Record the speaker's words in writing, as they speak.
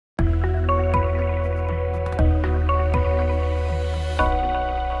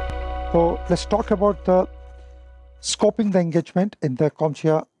So let's talk about the scoping the engagement in the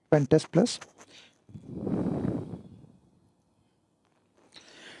CompTIA PenTest Plus.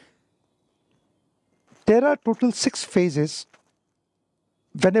 There are total 6 phases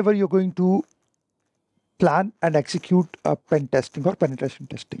whenever you're going to plan and execute a pen testing or penetration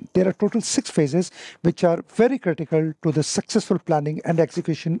testing. There are total 6 phases which are very critical to the successful planning and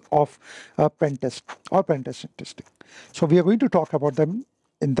execution of a pen test or penetration testing. So we are going to talk about them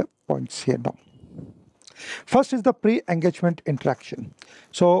in the points here now. First is the pre-engagement interaction.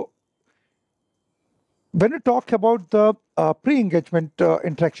 So when you talk about the pre-engagement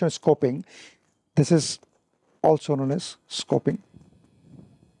interaction scoping, this is also known as scoping.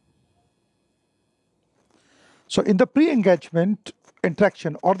 So in the pre-engagement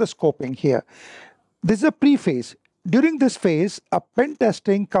interaction or the scoping here, this is a pre-phase. During this phase, a pen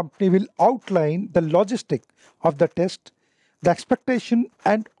testing company will outline the logistic of the test, the expectation,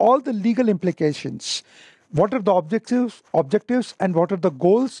 and all the legal implications. What are the objectives, and what are the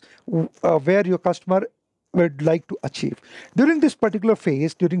goals where your customer would like to achieve. During this particular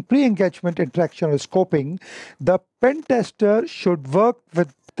phase, during pre-engagement interaction or scoping, the pen tester should work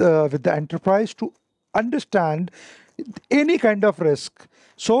with the enterprise to understand any kind of risk.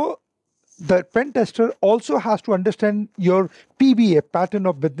 So the pen tester also has to understand your PBA, pattern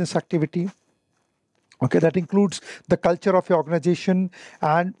of business activity. Okay, that includes the culture of your organization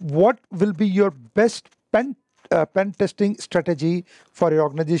and what will be your best pen testing strategy for your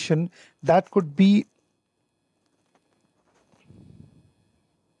organization. That could be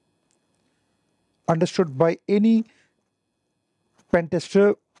understood by any pen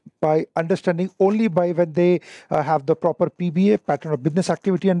tester by understanding only by when they have the proper PBA, pattern of business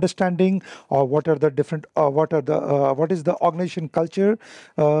activity understanding, or what are the different what is the organization culture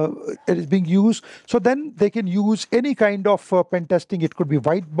it is being used. So then they can use any kind of pen testing. It could be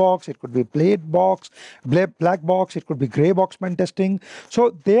white box, it could be black box, it could be gray box pen testing.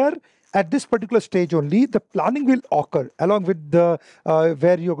 So there, at this particular stage only, the planning will occur along with the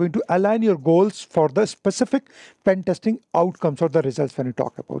where you're going to align your goals for the specific pen testing outcomes or the results when you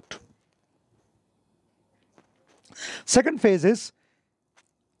talk about. Second phase is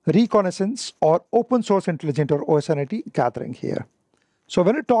reconnaissance or open source intelligence or OSINT gathering here. So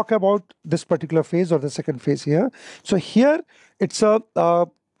when you talk about this particular phase or the second phase here, so here it's a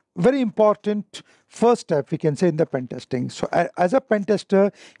very important first step, we can say, in the pen testing. So as a pen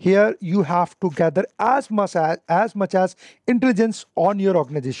tester, here you have to gather as much as intelligence on your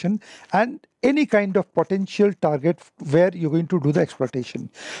organization and any kind of potential target where you're going to do the exploitation.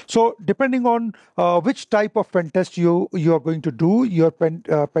 So depending on which type of pen test you are going to do, your pen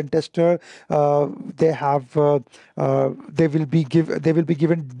tester, they will be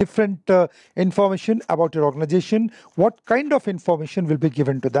given different information about your organization. What kind of information will be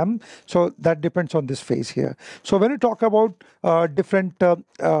given to them? So that depends on this phase here. So when you talk about different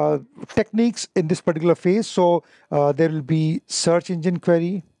techniques in this particular phase, so there will be search engine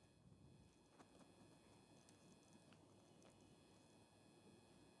query.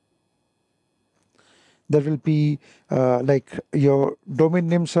 There will be like your domain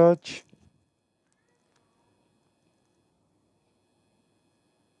name search.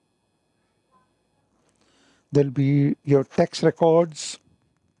 There will be your text records.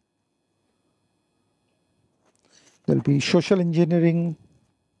 There will be social engineering.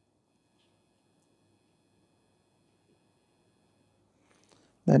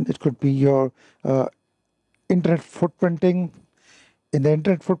 Then it could be your internet footprinting. In the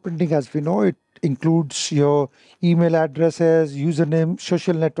internet footprinting, as we know, it includes your email addresses, username,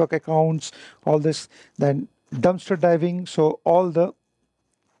 social network accounts, all this. Then dumpster diving. So all the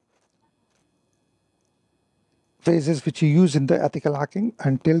phases which you use in the ethical hacking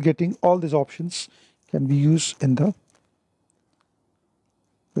and tailgating, all these options can be used in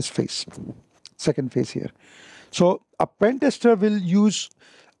this phase, second phase here. So a pen tester will use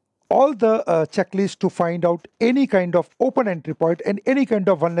all the checklists to find out any kind of open entry point and any kind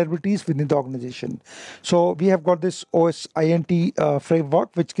of vulnerabilities within the organization. So we have got this OSINT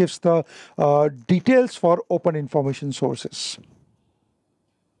framework, which gives the details for open information sources.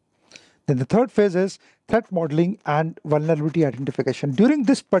 Then the third phase is threat modeling and vulnerability identification. During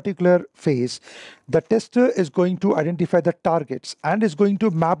this particular phase, the tester is going to identify the targets and is going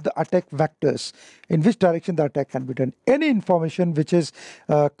to map the attack vectors in which direction the attack can be done. Any information which is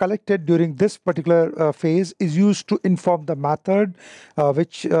collected during this particular phase is used to inform the method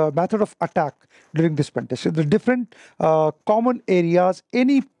of attack during this pen test. So the different common areas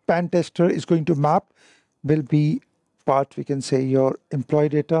any pen tester is going to map will be part, we can say, your employee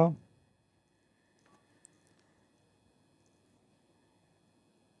data,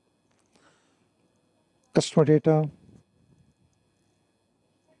 customer data,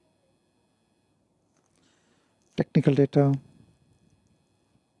 technical data,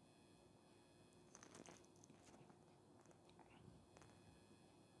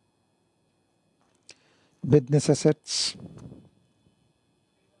 business assets,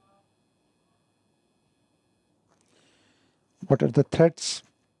 what are the threats.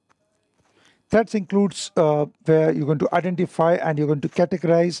 Threats includes where you're going to identify and you're going to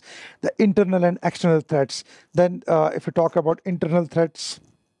categorize the internal and external threats. Then if you talk about internal threats,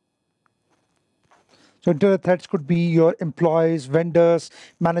 so internal threats could be your employees, vendors,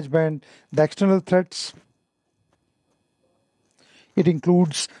 management. The external threats, it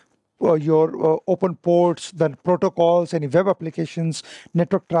includes your open ports, then protocols, any web applications,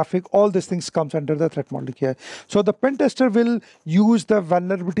 network traffic, all these things comes under the threat model here. So the pen tester will use the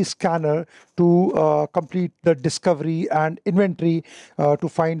vulnerability scanner to complete the discovery and inventory to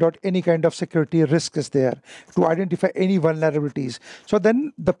find out any kind of security risk is there, to identify any vulnerabilities. So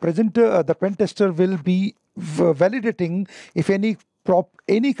then the pen tester will be validating if any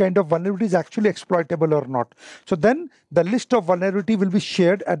kind of vulnerability is actually exploitable or not. So then the list of vulnerability will be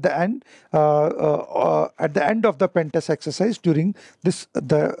shared at the end of the pen test exercise during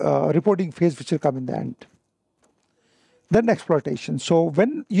the reporting phase, which will come in the end. Then exploitation. So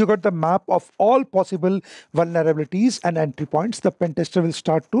when you got the map of all possible vulnerabilities and entry points, the pen tester will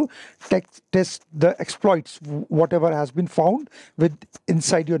start to test the exploits, whatever has been found with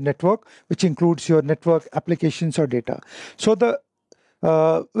inside your network, which includes your network applications or data. So the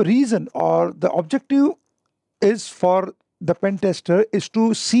reason or the objective is for the pen tester is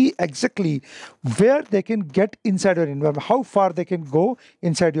to see exactly where they can get inside your environment, how far they can go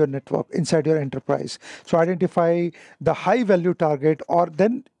inside your network, inside your enterprise. So identify the high value target, or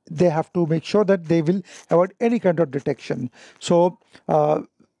then they have to make sure that they will avoid any kind of detection. So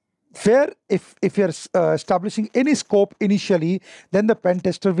where if you're establishing any scope initially, then the pen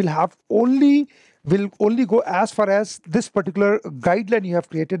tester will only go as far as this particular guideline you have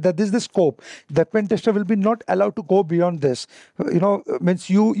created, that this is the scope. The pen tester will be not allowed to go beyond this. Means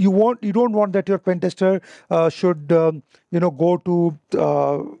you don't want that your pen tester should go to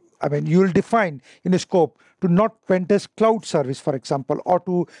you will define in a scope to not pen test cloud service, for example, or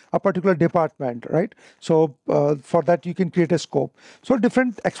to a particular department, right? So for that, you can create a scope. So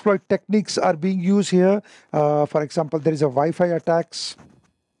different exploit techniques are being used here. For example, there is a Wi-Fi attacks.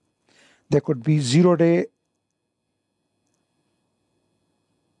 There could be zero-day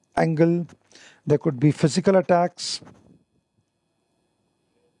angle. There could be physical attacks.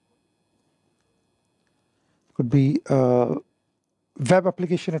 Could be web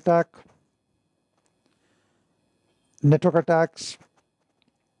application attack, network attacks.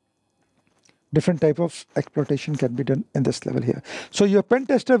 Different type of exploitation can be done in this level here. So your pen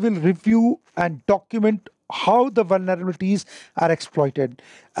tester will review and document how the vulnerabilities are exploited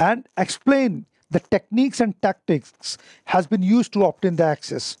and explain the techniques and tactics has been used to obtain the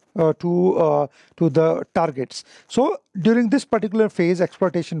access to the targets. So during this particular phase,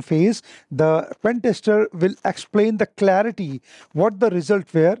 exploitation phase, the pen tester will explain the clarity, what the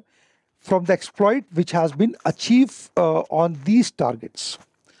result were from the exploit which has been achieved on these targets.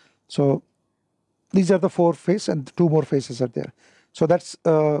 So these are the 4 phases, and 2 more phases are there. So that's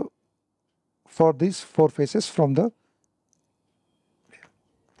for these 4 phases from the.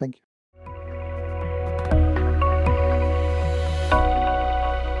 Thank you.